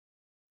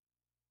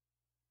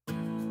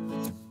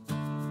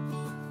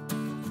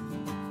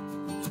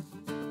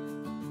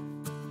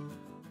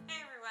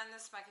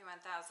Smoky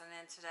 1000,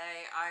 and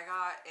today I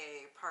got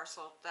a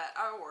parcel that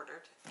I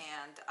ordered,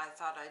 and I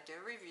thought I'd do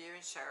a review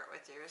and share it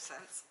with you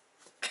since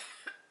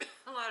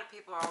a lot of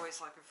people are always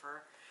looking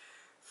for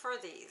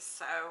these.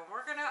 So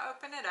we're going to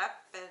open it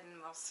up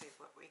and we'll see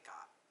what we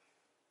got.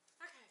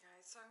 Okay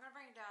guys, so I'm going to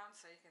bring it down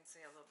so you can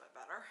see a little bit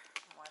better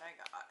what I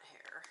got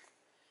here.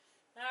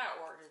 Now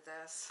I ordered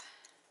this,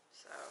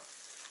 so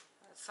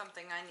that's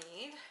something I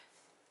need.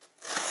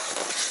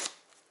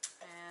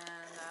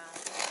 And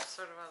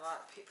sort of a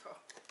lot of people,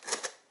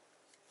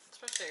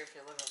 especially if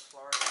you live in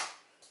Florida,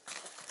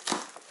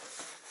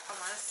 I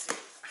want to see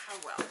how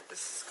well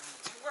this is going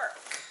to work.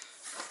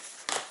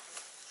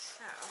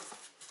 So,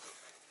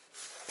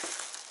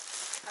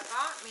 I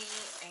bought me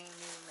a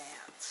new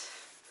mat.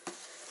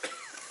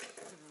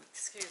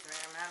 Excuse me,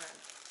 I'm having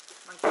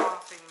my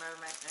coughing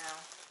moment now.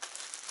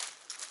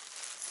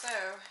 So,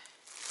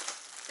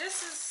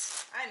 this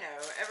is, I know,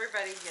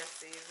 everybody gets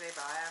these, they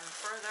buy them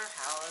for their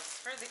house,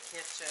 for the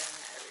kitchen,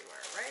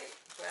 everywhere, right?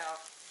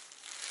 Well,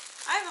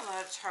 I have a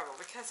lot of trouble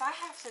because I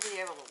have to be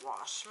able to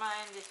wash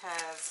mine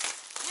because,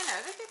 you know,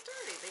 they get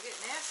dirty, they get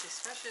nasty,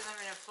 especially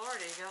living in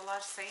Florida. You get a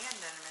lot of sand in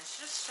them, and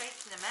just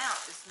shaking them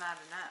out is not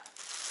enough.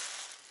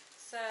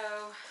 So,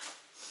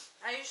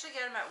 I usually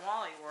get them at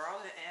Wally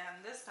World,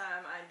 and this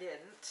time I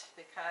didn't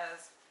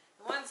because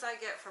the ones I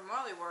get from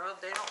Wally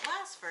World, they don't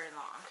last very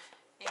long.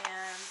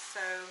 And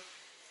so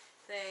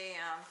they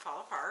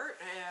fall apart,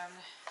 and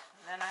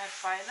then I have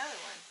to buy another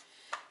one.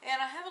 And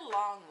I have a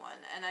long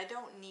one, and I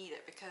don't need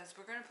it because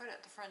we're going to put it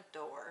at the front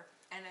door,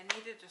 and I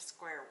needed a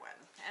square one.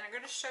 And I'm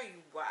going to show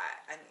you why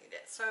I need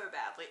it so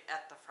badly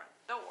at the front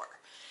door.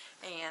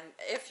 And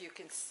if you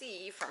can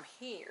see from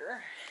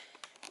here,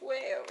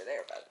 way over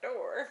there by the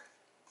door,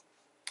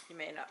 you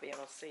may not be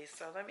able to see,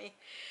 so let me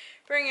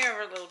bring you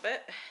over a little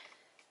bit.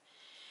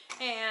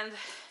 And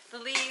the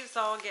leaves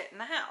all get in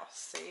the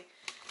house, see?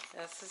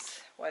 This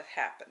is what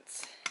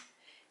happens.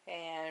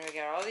 And we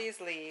got all these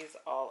leaves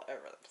all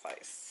over the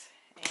place.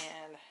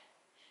 And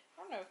I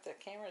don't know if the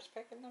camera's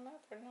picking them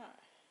up or not.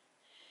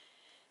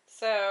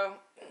 So,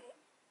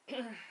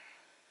 here,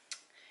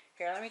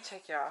 let me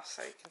take you off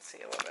so you can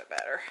see a little bit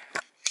better.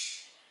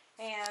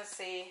 And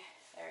see,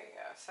 there you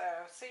go. So,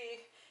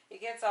 see, it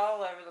gets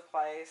all over the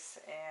place.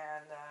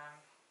 And,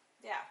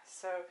 yeah,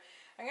 so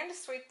I'm going to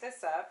sweep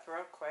this up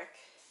real quick.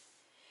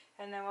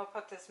 And then we'll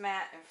put this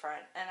mat in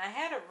front. And I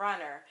had a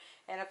runner,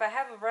 and if I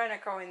have a runner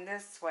going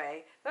this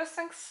way, those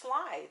things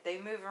slide. They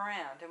move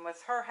around. And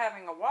with her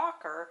having a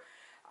walker,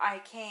 I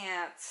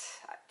can't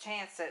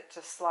chance it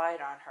to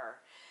slide on her.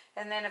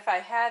 And then if I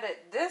had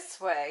it this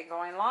way,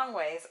 going long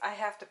ways, I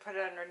have to put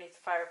it underneath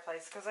the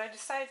fireplace because I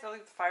decided to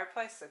leave the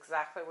fireplace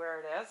exactly where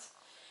it is.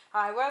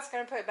 I was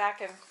going to put it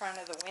back in front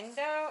of the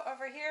window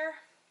over here.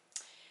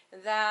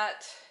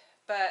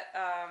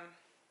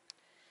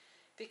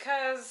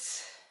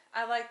 Because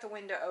I like the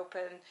window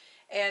open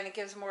and it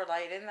gives more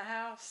light in the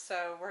house,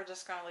 so we're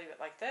just going to leave it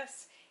like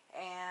this,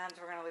 and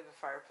we're going to leave the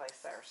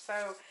fireplace there.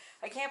 So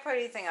I can't put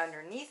anything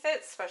underneath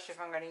it, especially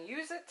if I'm going to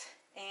use it,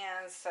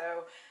 and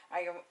so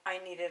I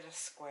needed a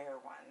square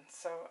one.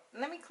 So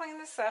let me clean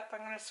this up. I'm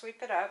going to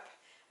sweep it up.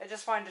 I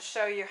just wanted to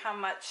show you how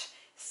much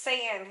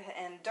sand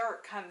and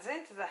dirt comes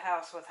into the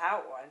house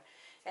without one,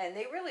 and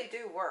they really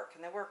do work,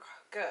 and they work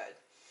good.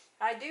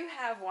 I do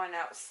have one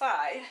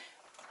outside,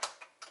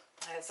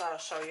 as I'll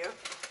show you.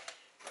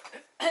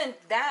 And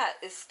that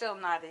is still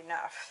not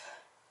enough.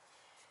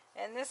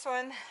 And this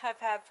one I've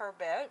had for a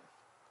bit.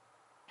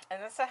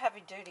 And it's a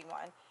heavy duty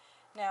one.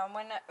 Now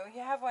when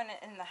you have one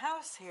in the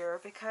house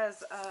here,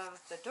 because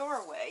of the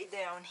doorway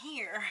down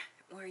here,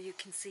 where you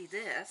can see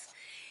this,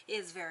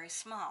 is very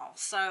small.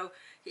 So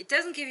it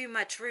doesn't give you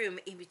much room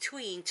in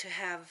between to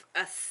have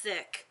a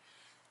thick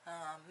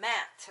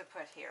mat to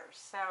put here.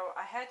 So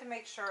I had to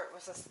make sure it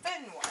was a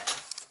thin one.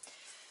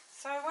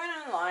 So I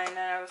went online and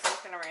I was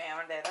looking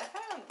around and I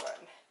found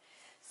one.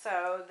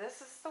 So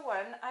this is the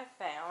one I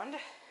found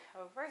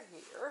over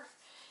here,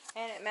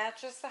 and it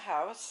matches the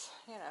house,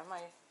 you know,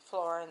 my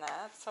floor and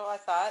that. So I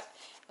thought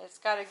it's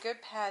got a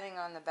good padding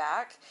on the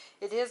back.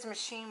 It is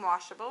machine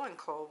washable in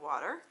cold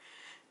water,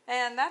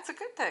 and that's a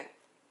good thing.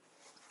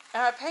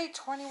 And I paid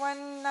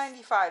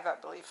 $21.95, I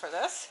believe, for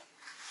this.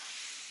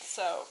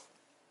 So,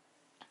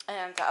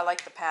 and I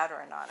like the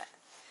pattern on it.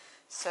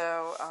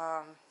 So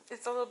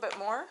it's a little bit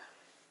more,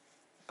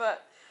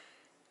 but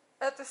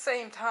at the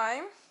same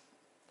time,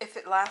 if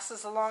it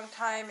lasts a long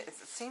time, it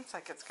seems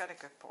like it's got a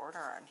good border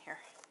on here.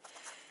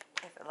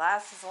 If it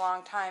lasts a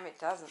long time, it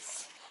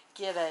doesn't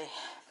get a,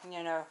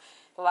 you know,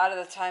 a lot of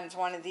the times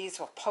one of these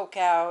will poke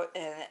out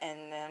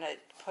and then it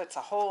puts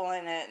a hole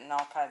in it and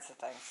all kinds of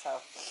things.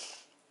 So,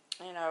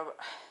 you know,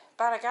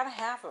 but I gotta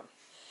have them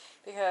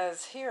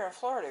because here in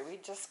Florida, we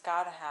just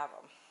gotta have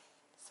them.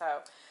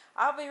 So,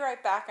 I'll be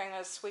right back. I'm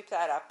gonna sweep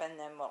that up and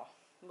then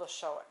we'll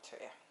show it to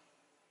you.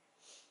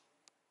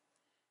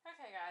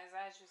 Okay guys,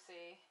 as you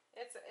see,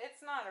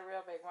 it's not a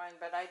real big one,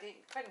 but I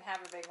couldn't have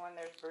a big one.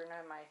 There's Bruno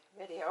in my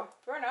video.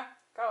 Bruno,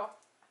 go.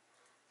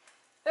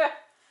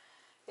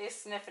 He's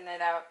sniffing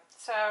it out.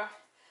 So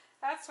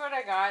that's what I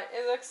got.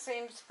 It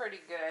seems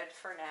pretty good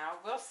for now.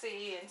 We'll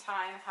see in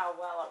time how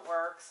well it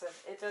works.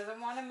 It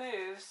doesn't want to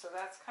move, so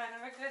that's kind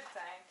of a good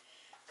thing,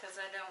 because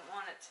I don't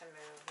want it to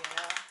move, you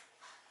know.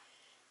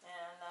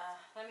 And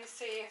let me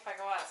see if I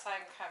go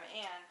outside and come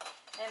in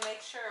and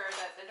make sure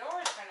that the door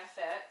is going to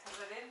fit,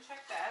 because I didn't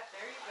check that.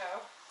 There you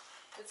go.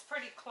 It's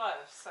pretty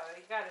close, so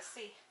you got to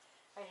see.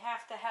 I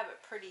have to have it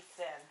pretty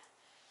thin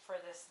for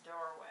this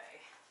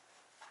doorway.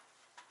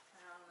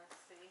 Now let's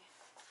see.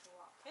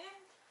 Walk in.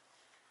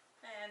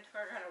 And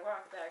we're going to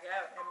walk back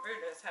out, and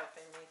Bruno's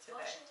helping me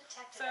today.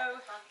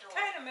 So,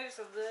 kind of moves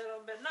a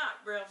little bit,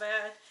 not real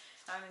bad.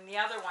 I mean, the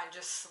other one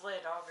just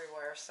slid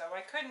everywhere, so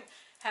I couldn't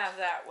have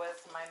that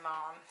with my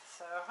mom.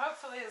 So,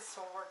 hopefully this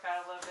will work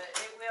out a little bit.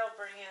 It will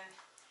bring in,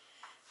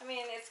 I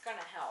mean, it's going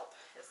to help.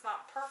 It's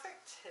not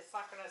perfect. It's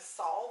not going to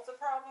solve the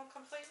problem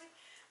completely,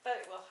 but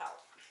it will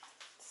help.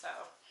 So,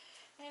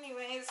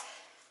 anyways,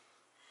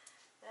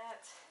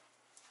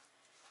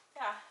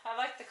 yeah, I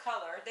like the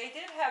color. They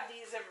did have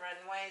these at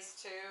runways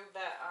too,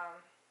 but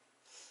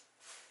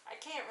I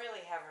can't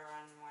really have a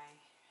runway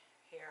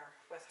here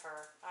with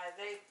her.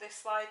 They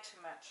slide too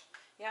much.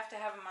 You have to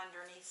have them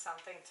underneath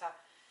something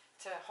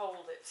to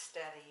hold it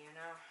steady, you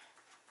know.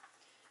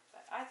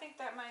 But I think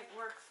that might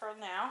work for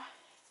now.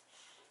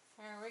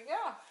 There we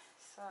go.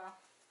 So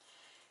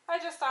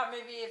I just thought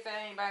maybe if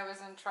anybody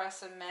was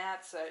interested in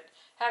mats that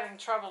having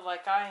trouble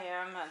like I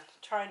am and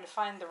trying to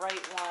find the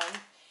right one.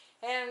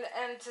 And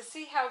to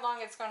see how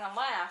long it's going to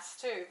last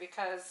too,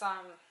 because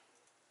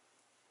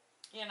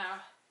you know,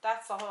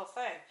 that's the whole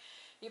thing.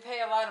 You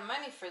pay a lot of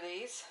money for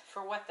these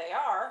for what they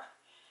are,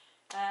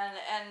 and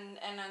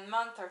a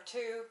month or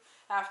two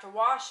after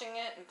washing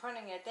it and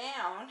putting it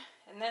down,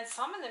 and then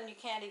some of them you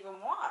can't even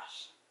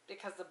wash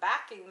because the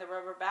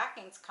rubber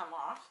backings come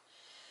off.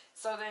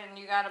 So then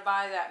you got to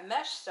buy that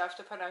mesh stuff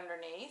to put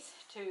underneath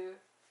to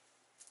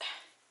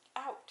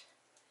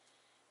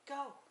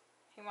go.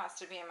 He wants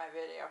to be in my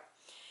video.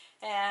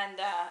 And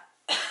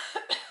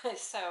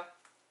so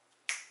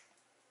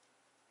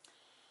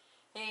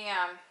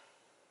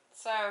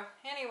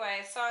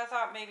anyway, so I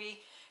thought maybe,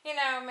 you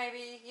know,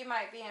 maybe you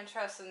might be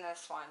interested in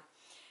this one.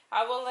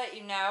 I will let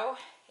you know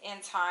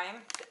in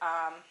time,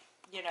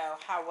 you know,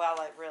 how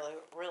well it really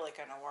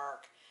going to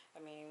work. I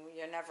mean,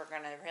 you're never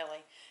going to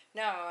really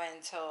know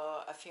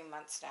until a few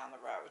months down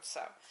the road.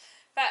 So,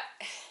 but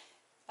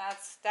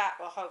that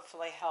will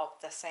hopefully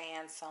help the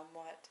sand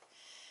somewhat.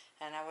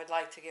 And I would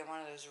like to get one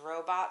of those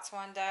robots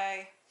one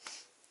day,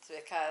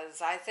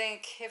 because I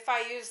think if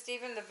I used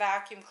even the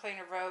vacuum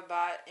cleaner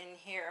robot in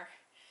here,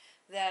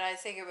 that I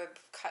think it would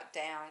cut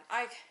down.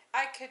 I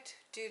could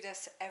do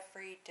this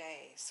every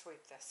day,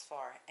 sweep this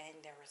floor,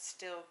 and there would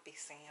still be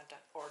sand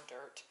or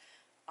dirt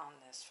on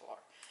this floor.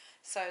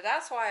 So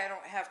that's why I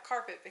don't have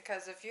carpet,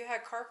 because if you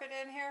had carpet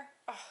in here,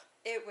 oh,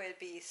 it would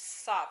be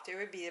sopped. It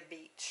would be a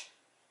beach.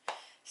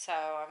 So,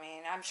 I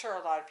mean, I'm sure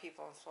a lot of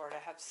people in Florida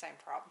have the same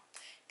problem.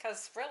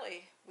 Because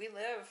really,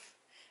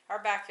 our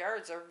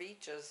backyards are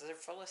beaches. They're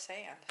full of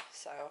sand.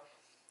 So,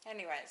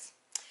 anyways.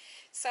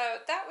 So,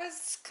 that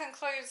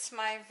concludes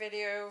my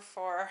video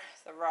for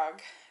the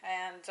rug.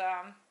 And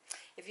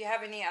if you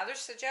have any other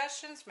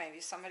suggestions, maybe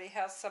somebody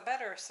has a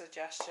better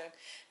suggestion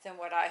than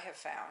what I have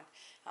found,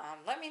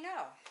 let me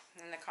know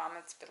in the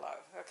comments below.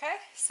 Okay?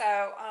 So,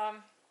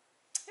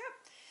 yeah.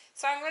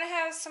 So, I'm going to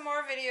have some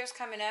more videos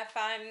coming up.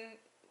 I'm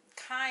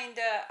kind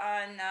of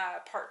on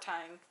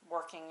part-time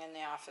working in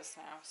the office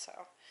now, so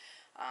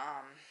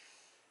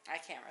I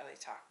can't really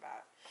talk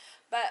about it.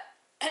 But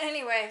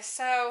anyway,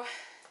 so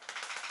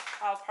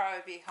I'll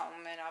probably be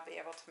home and I'll be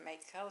able to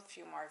make a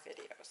few more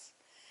videos.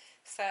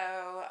 So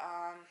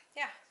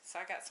yeah, so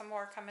I got some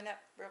more coming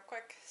up real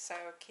quick, so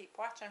keep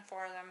watching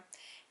for them,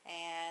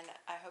 and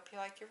I hope you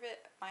like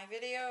my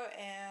video,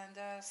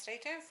 and stay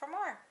tuned for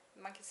more.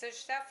 Monkey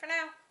Sushi out for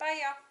now. Bye,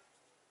 y'all.